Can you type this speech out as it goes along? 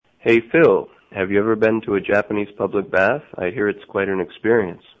Hey Phil, have you ever been to a Japanese public bath? I hear it's quite an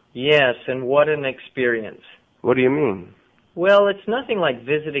experience. Yes, and what an experience. What do you mean? Well, it's nothing like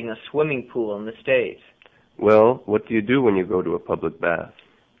visiting a swimming pool in the States. Well, what do you do when you go to a public bath?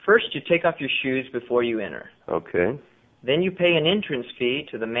 First, you take off your shoes before you enter. Okay. Then you pay an entrance fee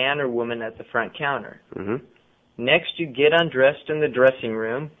to the man or woman at the front counter. Mm-hmm. Next, you get undressed in the dressing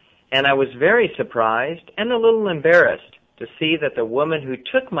room, and I was very surprised and a little embarrassed to see that the woman who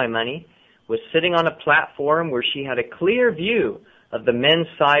took my money was sitting on a platform where she had a clear view of the men's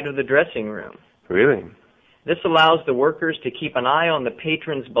side of the dressing room. Really? This allows the workers to keep an eye on the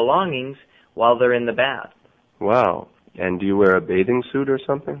patrons' belongings while they're in the bath. Wow. And do you wear a bathing suit or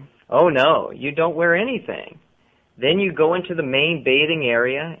something? Oh, no, you don't wear anything. Then you go into the main bathing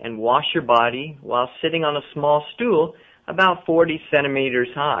area and wash your body while sitting on a small stool about 40 centimeters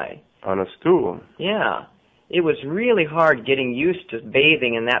high. On a stool? Yeah. It was really hard getting used to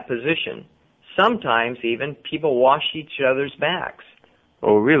bathing in that position. Sometimes, even, people wash each other's backs.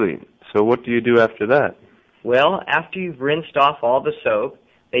 Oh, really? So what do you do after that? Well, after you've rinsed off all the soap,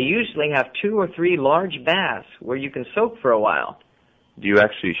 they usually have 2 or 3 large baths where you can soak for a while. Do you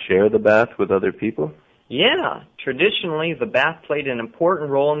actually share the bath with other people? Yeah. Traditionally, the bath played an important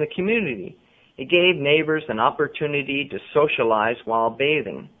role in the community. It gave neighbors an opportunity to socialize while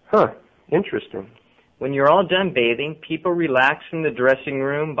bathing. Huh. Interesting. When you're all done bathing, people relax in the dressing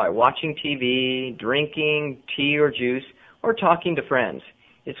room by watching TV, drinking tea or juice, or talking to friends.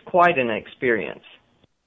 It's quite an experience.